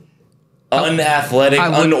so unathletic, I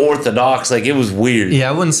would- unorthodox. Like it was weird. Yeah,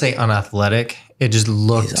 I wouldn't say unathletic. It just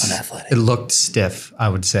looked He's unathletic. It looked stiff, I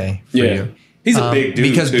would say. For Yeah. you. He's a big dude.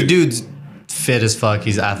 because too. the dude's fit as fuck.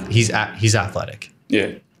 He's athletic.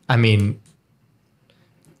 Yeah. I mean,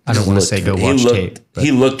 I don't want to say go He watch looked- tape. But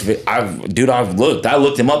He looked. I've looked. I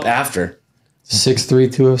looked him up after.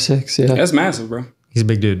 6'3", 206, yeah. That's massive, bro. he's a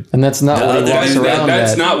big dude. And that's not what he other- walks around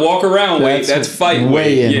That's at. not walk around weight. That's That's fight way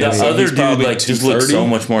weight. in. Yeah, The The so other he's dude probably like just looked 230. so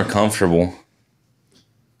much more comfortable.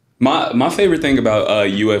 My favorite thing about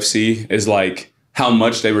UFC is like how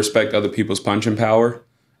much they respect other people's punching power,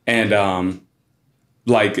 and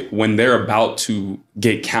like when they're about to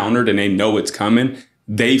get countered and they know it's coming,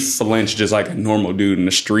 they flinch just like a normal dude in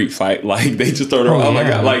a street fight. Like they just throw their oh my yeah.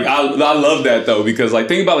 god! Like I love that though because like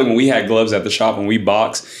think about like when we had gloves at the shop and we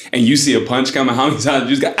box and you see a punch coming, how many times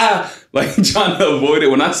you just go like trying to avoid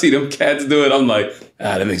it. When I see them cats do it, I'm like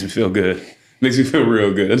that makes me feel good. Makes me feel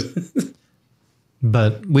real good.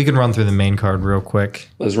 But we can run through the main card real quick.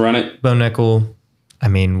 Let's run it. Bo Nickel, I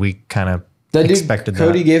mean, we kind of That dude, expected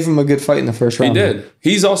Cody that. gave him a good fight in the first He round. did.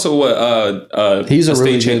 He's also He's a state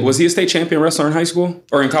really champ. good- Was he a state champion wrestler in high school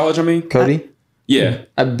or in college? I mean, Cody? Yeah.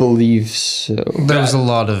 I believe so. There was a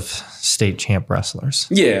lot of state champ wrestlers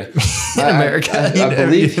Yeah. in America. I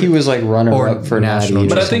believe he was like runner Or up for national. national.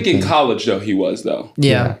 But I think in college, though, he was, though.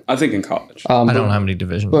 Yeah. I think in college. I don't know how many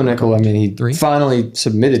divisions. Bo Nickel, I mean, he 3? finally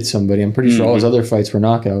submitted somebody. I'm pretty sure all his other fights were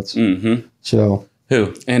knockouts. Mm-hmm. So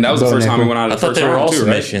Who? And that was the Bo first time he Nickel. went out I of the thought first they were round, all too,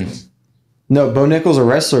 right? submissions. no, Bo Nickel's a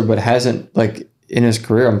wrestler, but hasn't like in his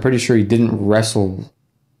career. I'm pretty sure he didn't wrestle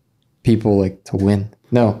people like to win.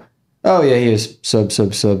 No. Oh yeah, he is sub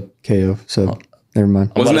KO. So never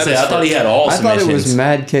mind. I was Wasn't about to that say, his I thought he had all I thought submissions. it was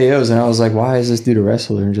mad KOs, and I was like, why is this dude a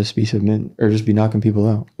wrestler and just be knocking people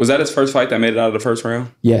out? Was that his first fight that made it out of the first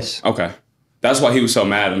round? Yes. Okay. That's why he was so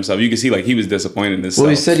mad at himself. You can see like he was disappointed in himself. Well,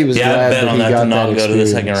 he said he was Yeah, I glad bet that on he that got to not that go to the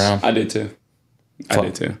second experience. round. I did too. I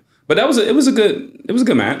did too. But it was a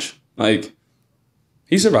good match. Like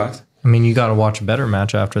he survived. I mean, you got to watch a better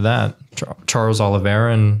match after that. Charles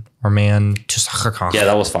Oliveira and our man. Yeah,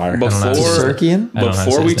 that was fire. Before Tsarkian? I don't know how to say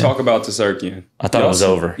before we his name. talk about Tsarkian, I thought it was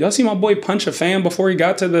over. Y'all see my boy punch a fan before he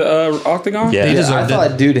got to the octagon? Yeah. He Yeah, I deserved it.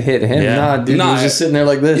 thought dude hit him. Yeah. Nah, dude Nah, was just sitting there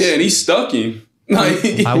like this. Yeah, and he stuck him. Like, I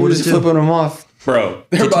he would was have flipping him off. bro,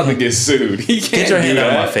 they're about to get sued. He can't Get your do hand out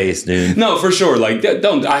that. of my face, dude. No, for sure. Like,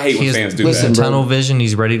 don't. I hate when He's- fans do listen, that. bro. tunnel vision.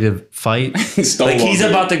 He's ready to fight. He stole Like he's on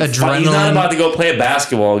me. about to fight. He's not Adrenaline. about to go play a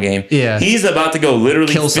basketball game. Yeah. He's about to go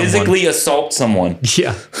literally Kill someone. physically assault someone.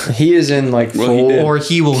 Yeah. He is in like Well, he full. did. Or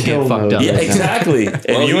he will Kill get fucked mode. up. Yeah, exactly. If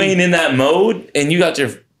you he- ain't in that mode and you got your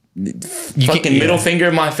fucking can't- middle finger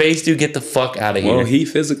in my face, dude, get the fuck out of here. Well, he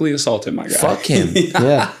physically assaulted my guy. Fuck him.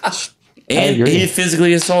 Yeah. And agree. he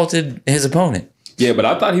physically assaulted his opponent. Yeah, but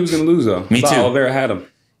I thought he was going to lose, though. Me I thought too. Oliveira had him.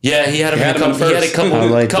 Yeah, he had him, had in a him couple, he had a first. couple, I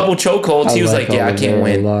like couple chokeholds. He was like, yeah, I can't Oliveira a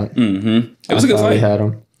win. lot. It was a good Thought fight. He had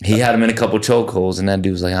him. He had him in a couple chokeholds, and that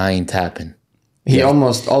dude was like, I ain't tapping.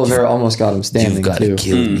 Oliveira almost got him standing You've got to too.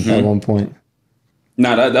 kill me. At one point.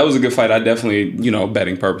 Nah, that was a good fight. I definitely,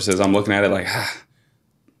 betting purposes, I'm looking at it like,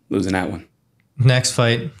 losing that one. Next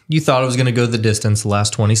fight, you thought it was going to go the distance, the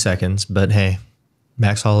last 20 seconds, but hey,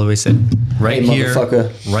 Max Holloway said, right Hey, here,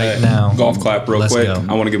 motherfucker. right now. Golf clap real Let's quick. go.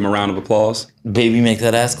 I want to give him a round of applause. Baby, make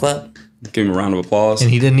that ass clap. Give him a round of applause. And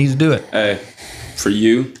he didn't need to do it. Hey, for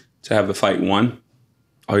you to have the fight won,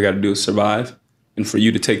 all you got to do is survive. And for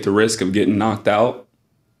you to take the risk of getting knocked out,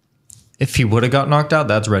 If he would have got knocked out,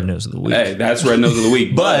 that's red news of the week. hey, that's Red Nose of the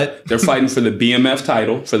Week. But they're fighting for the BMF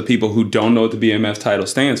title. For the people who don't know what the BMF title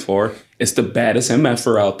stands for, it's the baddest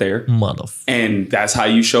MFer out there. Motherfucker. And that's how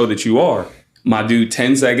you show that you are. My dude,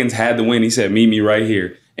 10 seconds, had the win. He said, meet me right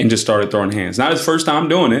here. And just started throwing hands. Not his first time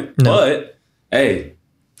doing it, but hey,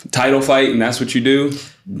 title fight, and that's what you do.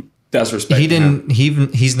 That's respect. He didn't.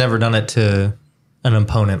 He's never done it to an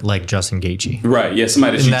opponent like Justin Gaethje. Right. Yeah,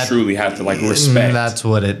 somebody that you that- truly have to respect. That's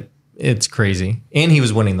what it's crazy. And he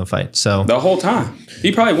was winning the fight, so The whole time.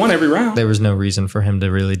 He probably won every round. there was no reason for him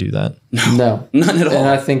to really do that. No. None at all. And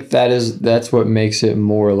I think that's what makes it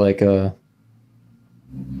more like a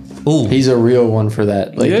Ooh, he's a real one for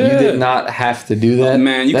that. Like Yeah. you did not have to do that.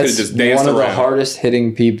 Man, you could've That's just danced one of the around. hardest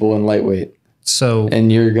hitting people in lightweight. so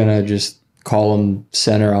And you're gonna just call him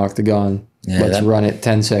center octagon. Yeah, Let's that- run it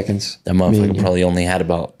 10 seconds. That Me motherfucker and you. probably only had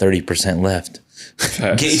about 30% left.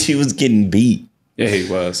 Facts. Gaethje was getting beat. Yeah, he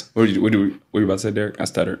was. What were you about to say, Derrick? I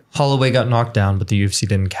stuttered. Holloway got knocked down, but the UFC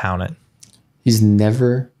didn't count it. He's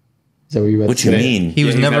never. Is that what you about What to you say? mean? He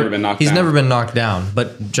was he's never, never been knocked he's down. never been knocked down,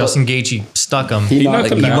 but Justin Gaethje stuck him. He knocked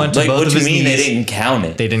knocked him him down. went to Like, both what of you his mean they knees. didn't count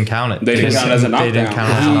it? They didn't count it. They didn't count it as a They didn't knockdown. count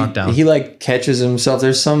it as a knockdown. He like catches himself.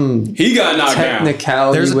 There's some He got knocked down.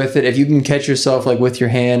 technicality There's- with it. If you can catch yourself like with your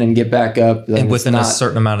hand and get back up, then And it's within a not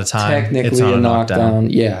certain amount of time, it's technically not a a knockdown. knockdown.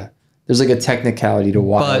 Yeah, there's like a technicality to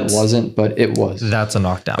why But- it wasn't, but it was. That's a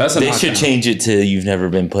knockdown. That's a They knockdown. should change it to you've never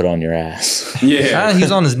been put on your ass. Yeah.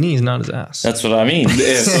 He's on his knees, not his ass. That's what I mean.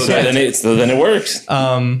 Yeah, so then it works.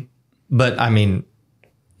 But I mean,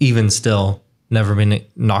 even still, never been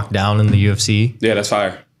knocked down in the UFC. Yeah, that's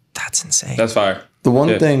fire. That's insane. That's fire. The one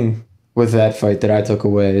Yeah. thing with that fight that I took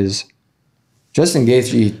away is Justin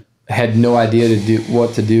Gaethje had no idea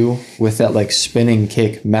what to do with that like spinning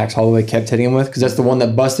kick Max Holloway kept hitting him with, because that's the one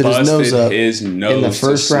that busted his nose up. his nose in the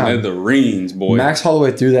first to round. smithereens, boy. Max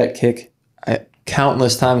Holloway threw that kick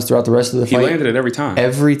countless times throughout the rest of the he fight. landed it every time.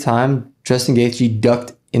 Every time Justin Gaethje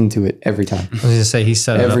ducked into it every time. I was gonna say he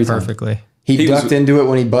set it Every up time. perfectly. He was- ducked into it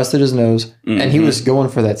when he busted his nose, and he Mm-hmm. was going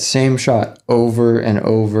for that same shot over and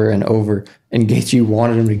over and over. And Gaethje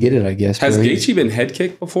wanted him to get it, I guess. Has bro. He's Gaethje been head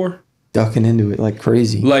kicked before? ducking into it like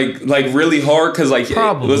crazy. Like really hard? Because like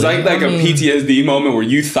Probably. it was like I a mean- PTSD moment where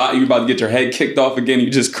you thought you were about to get your head kicked off again. You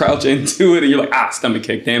just crouch into it and you're like, stomach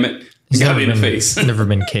kick, damn it. You got me in the face. never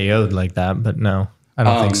been KO'd like that, but no, I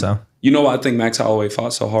don't think so. You know why I think Max Holloway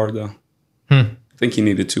fought so hard though? think he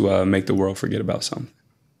needed to make the world forget about something.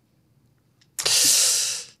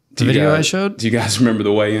 The video I showed? Do you guys remember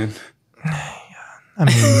the weigh-in? I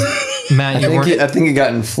mean, Matt, I think it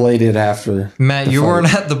got inflated after. Matt, you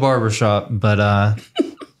weren't at the barbershop, but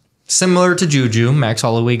similar to Juju, Max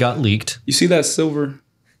Holloway got leaked. You see that silver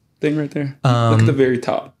thing right there? Look at the very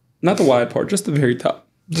top. Not the wide part, just the very top.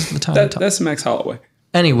 Just the tiny top. That's Max Holloway.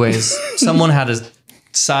 Anyways, someone had a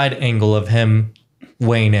side angle of him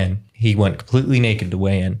weighing in. He went completely naked to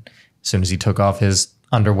weigh in. As soon as he took off his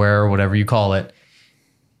underwear or whatever you call it,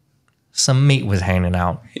 some meat was hanging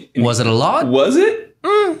out. Was it a lot? Was it?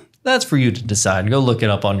 That's for you to decide. Go look it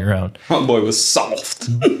up on your own. My boy was soft.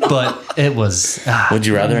 But it was Would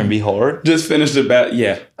you rather him be hard? Just finished the bat.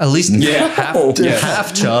 Yeah. at least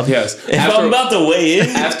half chub. Yes. If I'm about to weigh in,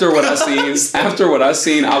 After what I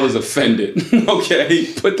seen, I was offended.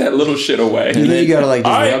 Okay, put that little shit away. You gotta like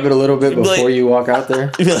just Alright. rub it a little bit before Like- you walk out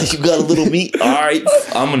there. you be like, you got a little meat. All right,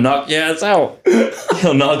 I'm gonna knock your ass out.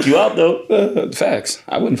 He'll knock you out though. Facts.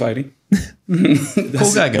 I wouldn't fight him.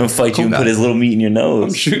 Cool guy. He'll fight you and put his little meat in your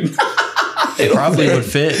nose. Shooting. It probably would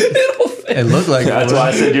fit. It looked like That's it why I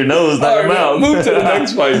would. said your nose, not your mouth. Move to the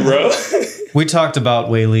next fight, bro. We talked about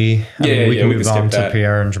Whaley. We can move on skip to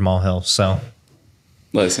Pierre and Jamal Hill. So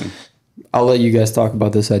Listen, I'll let you guys talk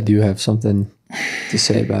about this. I do have something to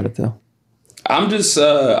say about it though. I'm just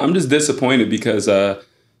disappointed because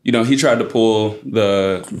he tried to pull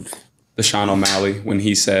the Sean O'Malley when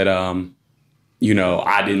he said I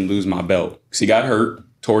didn't lose my belt because he got hurt,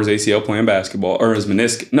 tore his ACL playing basketball, or his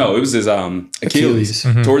meniscus. No, it was his Achilles.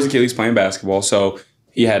 Tore his Achilles playing basketball, so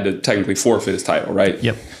he had to technically forfeit his title, right?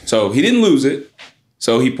 Yep. So he didn't lose it.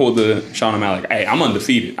 So he pulled the Sean O'Malley, hey, I'm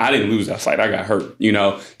undefeated. I didn't lose that fight. I got hurt. He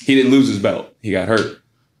didn't lose his belt. He got hurt.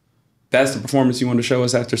 That's the performance you want to show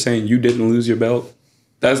us after saying you didn't lose your belt?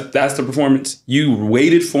 That's the performance? You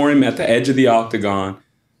waited for him at the edge of the octagon,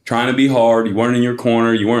 trying to be hard. You weren't in your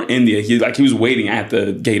corner. You weren't in he was waiting at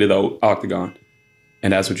the gate of the octagon.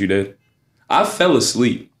 And that's what you did? I fell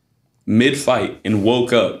asleep mid-fight and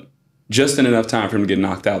woke up just in enough time for him to get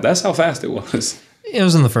knocked out. That's how fast it was. it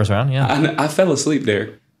was in the first round. Yeah. I fell asleep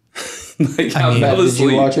there. I fell Matt, did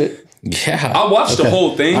asleep. you watch it? Yeah. I watched the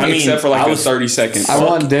whole thing I mean, except for I a was- 30 seconds. I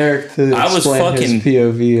want Derrick to I was explain his fucking-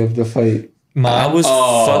 POV of the fight. I was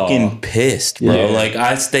fucking pissed, bro. Yeah. Like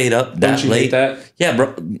I stayed up that Don't you late. hate that? Yeah,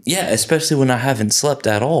 bro. Yeah, especially when I haven't slept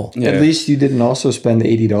at all. Yeah. At least you didn't also spend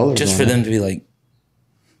 $80 Just on for it. them to be like,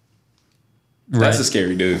 That's a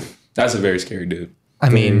scary dude. That's a very scary dude. I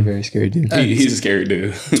Very, mean, very scary dude. He's a scary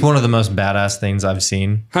dude. it's one of the most badass things I've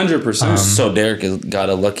seen 100%. so Derek has got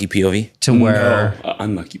a lucky POV. to where,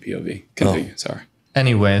 Unlucky POV. Continue. Sorry.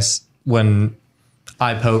 anyways, when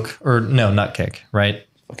eye poke or no, nut kick, right?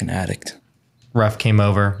 Fucking addict. Ref came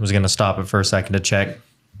over, was going to stop it for a second to check.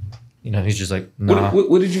 He's just like, nah.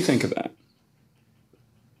 What did you think of that?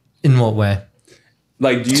 In what way?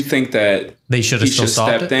 Like, do you think that They should he have still should stopped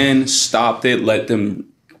stepped it? in, stopped it, let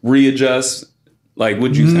them readjust? Like,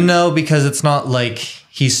 what'd you think? No, because it's not like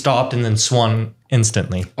he stopped and then swung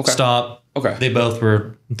instantly. Okay. Stop. Okay.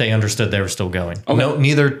 They understood they were still going. Okay. No,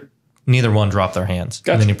 neither one dropped their hands.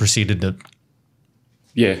 Gotcha. And then he proceeded to,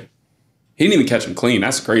 Yeah. He didn't even catch him clean.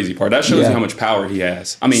 That's the crazy part. That shows you how much power he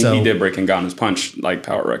has. I mean, So- he did break Ngannou's punch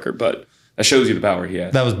power record, but that shows you the power he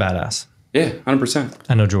has. that was badass. Yeah, 100%.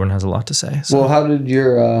 I know Jordan has a lot to say. So. Well, how did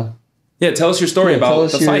your Yeah, tell us your story tell about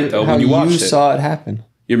us the your- fight, though, how when you watched it. saw it happen?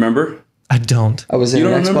 You remember? I don't. I was in You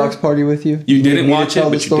an don't Xbox remember? party with you. You need didn't me to watch it, tell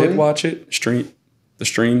the but you story? did watch it. The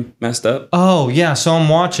stream messed up. Oh, yeah. So I'm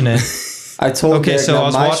watching it. I told Okay, Derek, so now I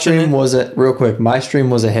was my watching stream it. was real quick. My stream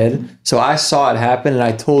was ahead, so I saw it happen, and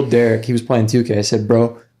I told Derek, he was playing 2K. I said,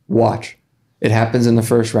 "Bro, watch. It happens in the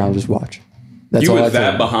first round. Just watch." That's You all were I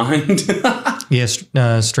that told him. behind.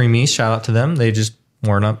 Yeah, Stream East, shout out to them. They just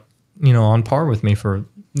weren't up, on par with me for,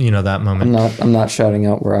 that moment. I'm not shouting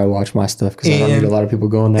out where I watch my stuff because I don't need And- a lot of people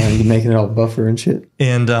going there and making it all buffer and shit.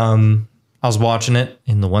 And I was watching it,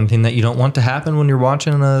 and the one thing that you don't want to happen when you're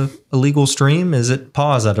watching a illegal stream is it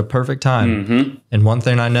pause at a perfect time. Mm-hmm. And one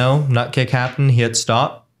thing I know, nut kick happened, he hit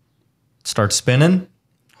stop, starts spinning.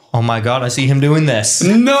 Oh my God, I see him doing this.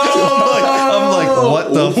 No! I'm like,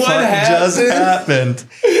 what the fuck just happened?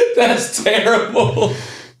 That's terrible.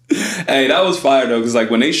 Hey, that was fire though, because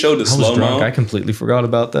when they showed the I was slow drunk. I mo, completely forgot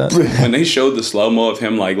about that. when they showed the slow mo of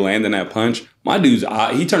him landing that punch, my dude's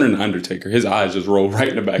eye, he turned into Undertaker. His eyes just rolled right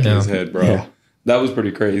in the back of his head, bro. Yeah. That was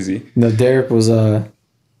pretty crazy. No, Derek was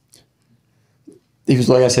he was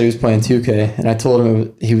like I said, he was playing 2K, and I told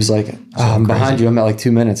him he was like, "I'm behind you. I'm at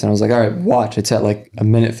 2 minutes," and I was like, "All right, watch. It's at a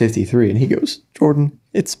minute 53," and he goes, "Jordan,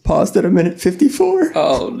 it's paused at a minute 54."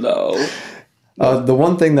 Oh no. The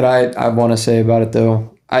one thing that I want to say about it,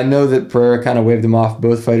 though, I know that Pereira kind of waved him off.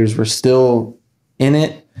 Both fighters were still in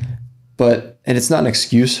it, and it's not an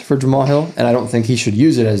excuse for Jamal Hill, and I don't think he should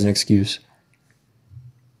use it as an excuse.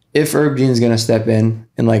 If Herb Dean's going to step in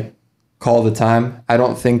and like call the time, I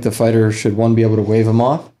don't think the fighter should, one, be able to wave him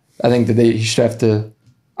off. I think that he should have to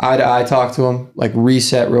eye-to-eye talk to him, like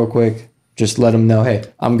reset real quick, just let him know, hey,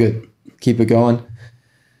 I'm good. Keep it going.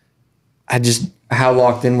 How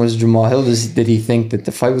locked in was Jamal Hill? Did he think that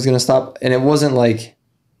the fight was going to stop? And it wasn't like,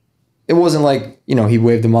 he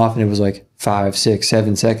waved him off and it was like 5, 6,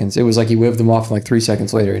 7 seconds. It was like he waved him off and like 3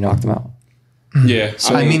 seconds later, he knocked him out. Yeah.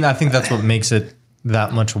 So, I think that's what makes it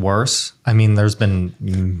that much worse. I mean, there's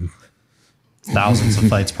been thousands of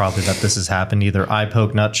fights probably that this has happened. Either eye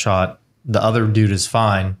poke, nut shot, the other dude is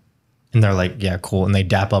fine, and they're like, yeah, cool, and they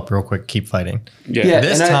dap up real quick, keep fighting. Yeah.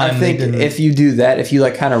 This and time I think if you do that, if you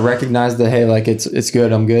like kind of recognize that, hey, like it's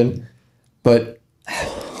good, I'm good, but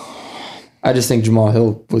I just think Jamal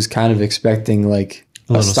Hill was kind of expecting like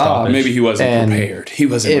a stop. Maybe he wasn't prepared. He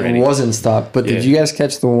wasn't ready. It wasn't stopped. But did you guys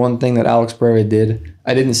catch the one thing that Alex Pereira did?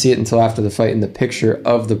 I didn't see it until after the fight in the picture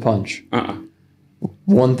of the punch.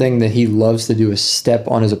 One thing that he loves to do is step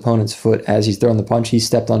on his opponent's foot as he's throwing the punch. He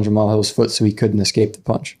stepped on Jamal Hill's foot so he couldn't escape the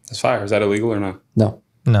punch. That's fire. Is that illegal or not? No.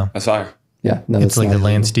 That's fire. Yeah. No, it's like the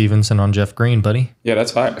Lance Stevenson on Jeff Green, buddy. Yeah,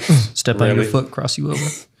 that's fire. Step on your foot, cross you over.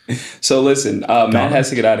 So listen, Matt has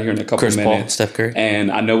to get out of here in a couple of minutes. Paul, Steph Curry.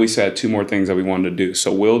 And I know we said 2 more things that we wanted to do.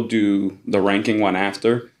 So we'll do the ranking one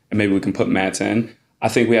after, and maybe we can put Matt's in. I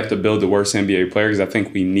think we have to build the worst NBA player because I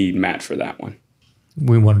think we need Matt for that one.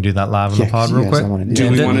 We want to do that live on the pod real quick. I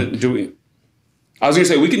was going to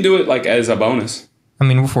say, we can do it like as a bonus. I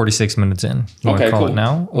mean, we're 46 minutes in. You want to call it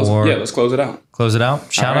now? Let's close it out. Close it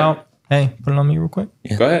out. Shout out. Hey, put it on me real quick.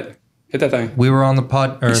 Yeah. Go ahead. Hit that thing. We were on the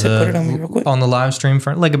pod or put it on me real quick. On the live stream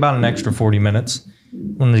for like about an extra 40 minutes.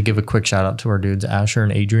 Wanted to give a quick shout out to our dudes, Asher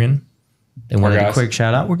and Adrian. They wanted a quick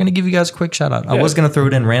shout out. We're going to give you guys a quick shout out. Yeah. I was going to throw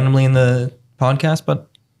it in randomly in the podcast, but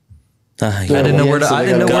I didn't know where to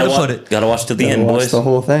put it. Got to watch to the end, boys. The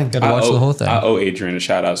whole thing. Got to watch the whole thing. I owe Adrian a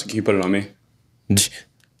shout out, so can you put it on me?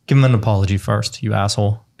 Give him an apology first, you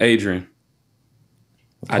asshole. Adrian,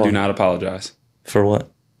 I do not apologize. For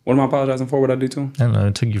what? What am I apologizing for? What I do to him? I don't know.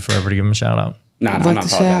 It took you forever to give him a shout out. Nah, I'm not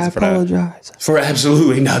apologizing for that. For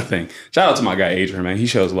absolutely nothing. Shout out to my guy Adrian, man. He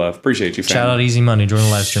shows love. Appreciate you, fam. Shout out Easy Money. Join the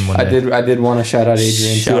live stream one day. I did want to shout out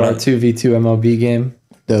Adrian to our 2v2 MLB game.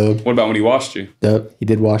 Dope. What about when he washed you? Dope. He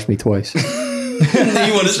did wash me twice. You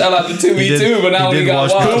want to shout out the 2v2, but now he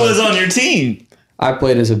got washed. Who was on your team? I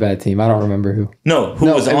played as a bad team. I don't remember who. No, who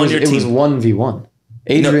was on your team? It was 1v1.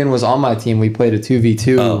 Adrian was on my team. We played a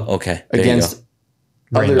 2v2. Oh, okay. Against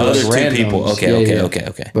other 2 people.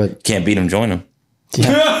 Okay. But can't beat him, join him.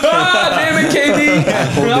 Yeah. Damn it, KD.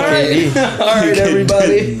 All right,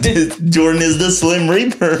 everybody. Jordan is the Slim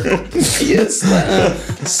Reaper. Yes.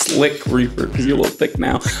 Slick Reaper, because you're a little thick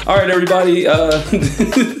now. All right, everybody.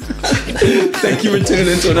 Thank you for tuning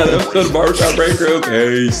in to another episode of Barbershop Breakroom.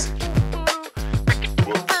 Peace.